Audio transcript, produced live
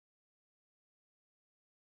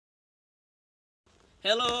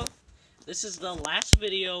Hello! This is the last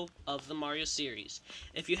video of the Mario series.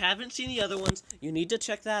 If you haven't seen the other ones, you need to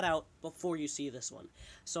check that out before you see this one.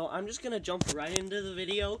 So I'm just gonna jump right into the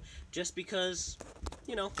video, just because,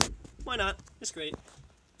 you know, why not? It's great.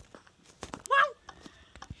 Wow!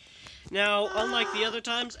 Now, unlike the other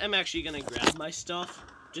times, I'm actually gonna grab my stuff,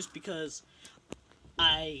 just because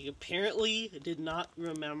I apparently did not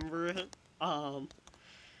remember,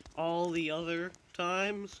 all the other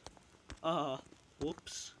times.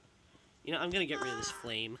 Whoops. You know, I'm gonna get rid of this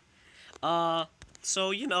flame.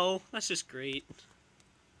 So, you know, that's just great.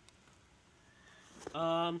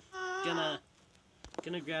 Gonna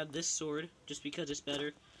grab this sword, just because it's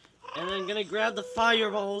better. And then gonna grab the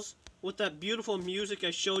fireballs with that beautiful music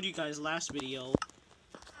I showed you guys last video.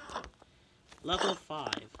 Level 5.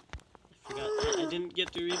 I forgot, I didn't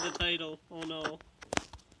get to read the title. Oh no.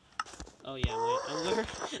 Oh yeah,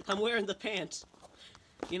 wait, I'm wearing the pants.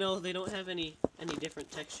 You know, they don't have any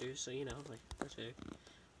different textures, so you know, like, that's fair.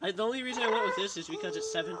 The only reason I went with this is because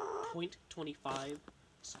it's 7.25,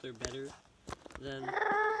 so they're better than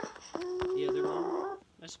the other one,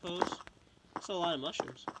 I suppose. It's a lot of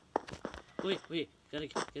mushrooms. Wait, gotta.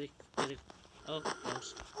 Oh,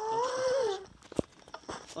 ghost. Oh,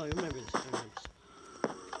 I remember this,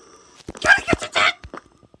 Gotta get to that!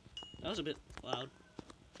 That was a bit loud.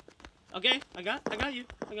 Okay, I got you.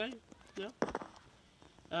 No.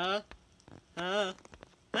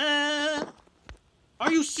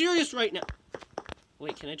 Are you serious right now?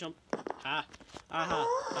 Wait, can I jump? Ha. Ha.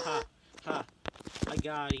 I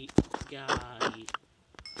got it.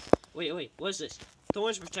 Wait, what is this?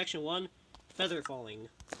 Thorns protection 1, feather falling.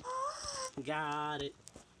 Got it.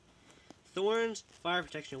 Thorns, fire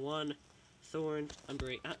protection 1, thorns,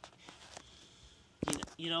 unbreak.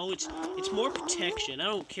 You know, it's more protection. I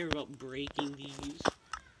don't care about breaking these.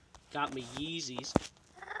 Got me Yeezys.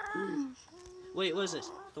 Wait, what is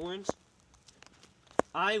this? Thorns?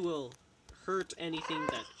 I will hurt anything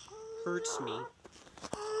that hurts me.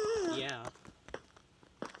 Yeah.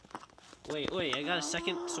 Wait, I got a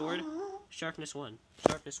second sword. Sharpness 1.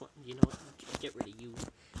 You know what? Get rid of you.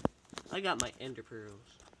 I got my ender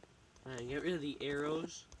pearls. Alright, get rid of the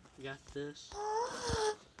arrows. Got this.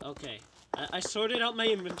 Okay. I sorted out my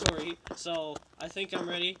inventory, so I think I'm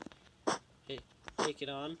ready. Hey, take it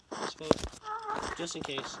on, I suppose. Just in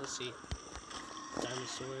case. Let's see. Diamond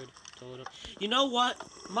sword. Totem. You know what?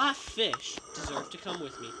 My fish deserve to come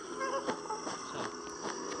with me.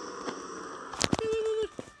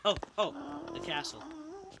 So. Oh, the castle.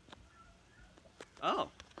 Oh,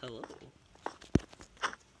 hello.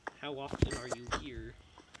 How often are you here?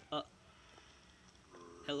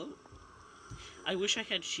 Hello. I wish I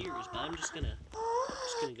had shears, but I'm just gonna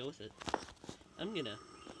go with it. I'm gonna,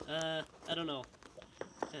 I don't know.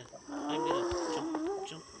 I'm gonna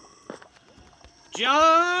jump.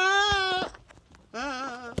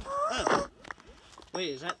 Wait,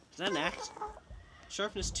 is that an axe?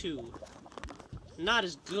 Sharpness 2. Not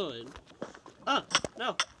as good. Oh,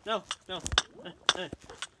 no.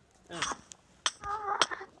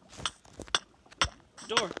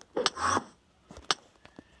 Door.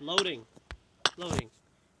 Loading.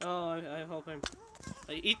 Oh, I hope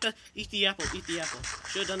eat the apple.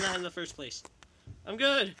 Should have done that in the first place. I'm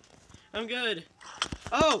good.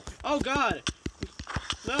 Oh God.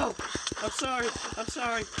 No. I'm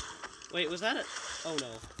sorry. Wait, was that it? Oh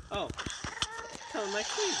no. Oh. Telling my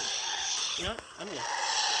favorite. You know what? I'm gonna.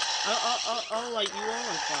 I'll light you all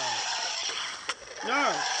on fire.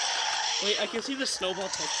 No. Wait, I can see the snowball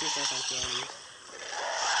textures as I'm throwing these.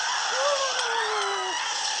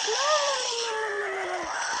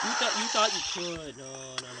 You thought you could. No.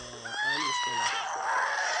 I'm just gonna.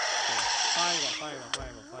 Fireball.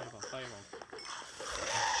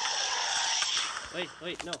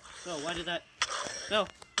 Wait, no, why did that? No,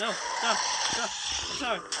 stop. I'm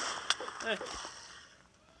sorry. Hey.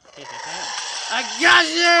 I got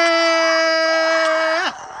you!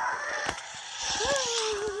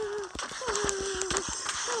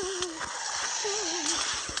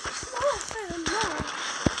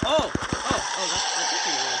 Oh, that's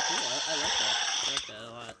actually really cool. I like that a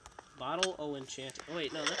lot. Bottle O enchant. Oh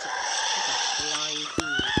wait, no, that's a flying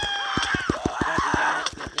thing.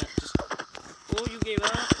 Oh, you gave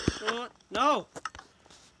up? Oh, no!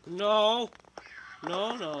 No.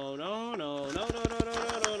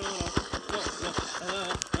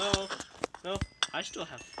 I still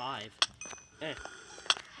have 5. I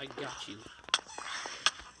got you.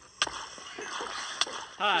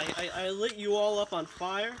 Hi, I lit you all up on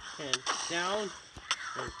fire, and down.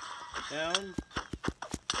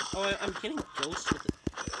 Oh, I'm hitting ghosts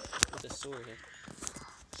with the sword here.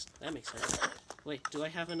 That makes sense. Wait, do I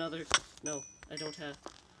have another? No, I don't have...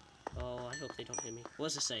 Oh, I hope they don't hit me. What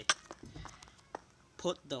does it say?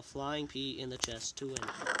 Put the flying pea in the chest to win.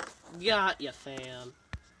 Got ya, fam.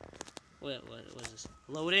 What is this?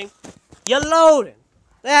 Loading? You're loading!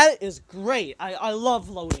 That is great! I love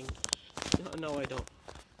loading. No, I don't.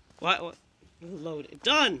 What? Load.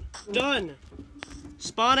 Done! Done!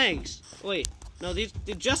 Spawn eggs! Wait. No,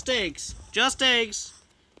 they're just eggs. Just eggs!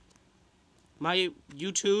 My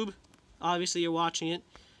YouTube. Obviously, you're watching it.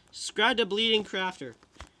 Subscribe to Bleeding Crafter.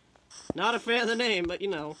 Not a fan of the name, but you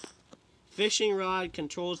know. Fishing rod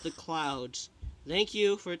controls the clouds. Thank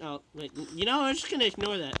you for... Oh, wait. You know, I'm just gonna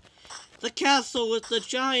ignore that. The castle with the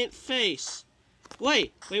giant face.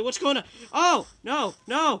 Wait, what's going on? Oh, no.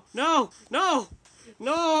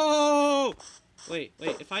 Wait,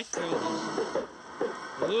 if I throw this.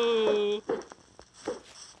 Ooh.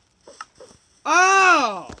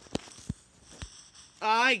 Oh!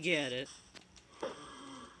 I get it.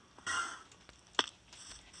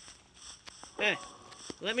 Hey,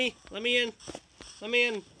 let me in. Let me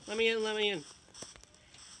in.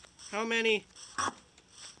 How many?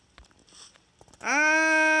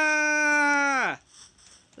 Ah!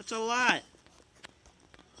 That's a lot.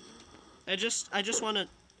 I just wanna...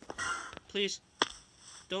 Please.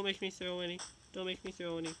 Don't make me throw any. Don't make me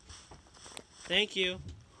throw any. Thank you.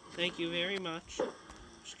 Thank you very much.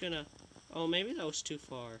 Just gonna... Oh, maybe that was too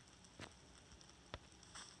far.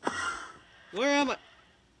 Where am I?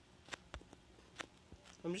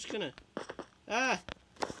 I'm just gonna... Ah!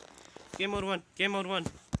 Game mode 1. Game mode 1.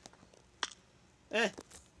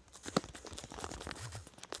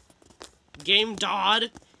 Game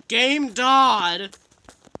Dodd. Game Dodd.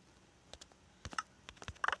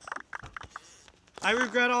 I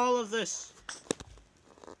regret all of this.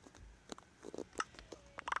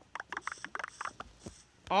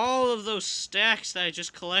 All of those stacks that I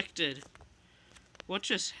just collected. What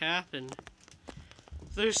just happened?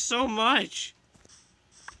 There's so much.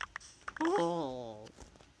 Oh,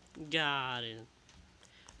 got it.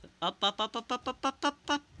 Up.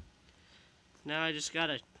 Now I just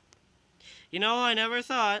gotta... You know, I never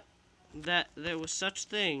thought that there was such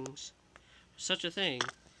a thing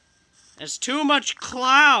as too much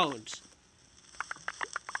clouds.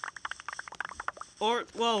 Or,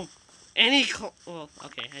 well, well,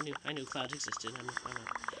 okay, I knew clouds existed.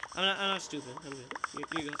 I'm not stupid. I'm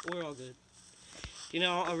good. We're all good. You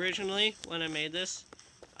know, originally when I made this,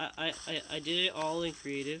 I did it all in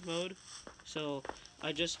creative mode, so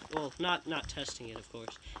I just, well, not testing it, of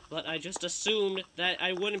course, but I just assumed that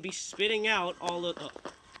I wouldn't be spitting out all of, oh,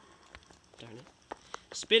 darn it,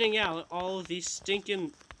 spitting out all of these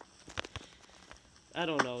stinking, I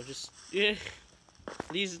don't know, just, yeah,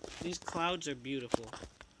 these clouds are beautiful,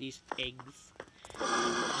 these eggs. Oh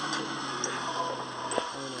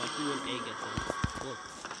no, I threw an egg at them. Look,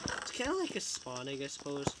 it's kind of like a spawn egg, I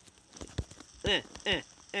suppose.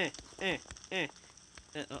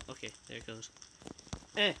 Oh, okay, there it goes.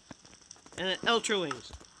 And then Ultra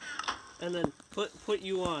Wings. And then put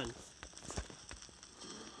you on.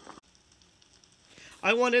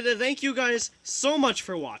 I wanted to thank you guys so much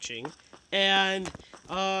for watching. And,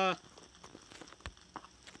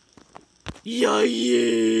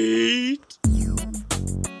 yeet!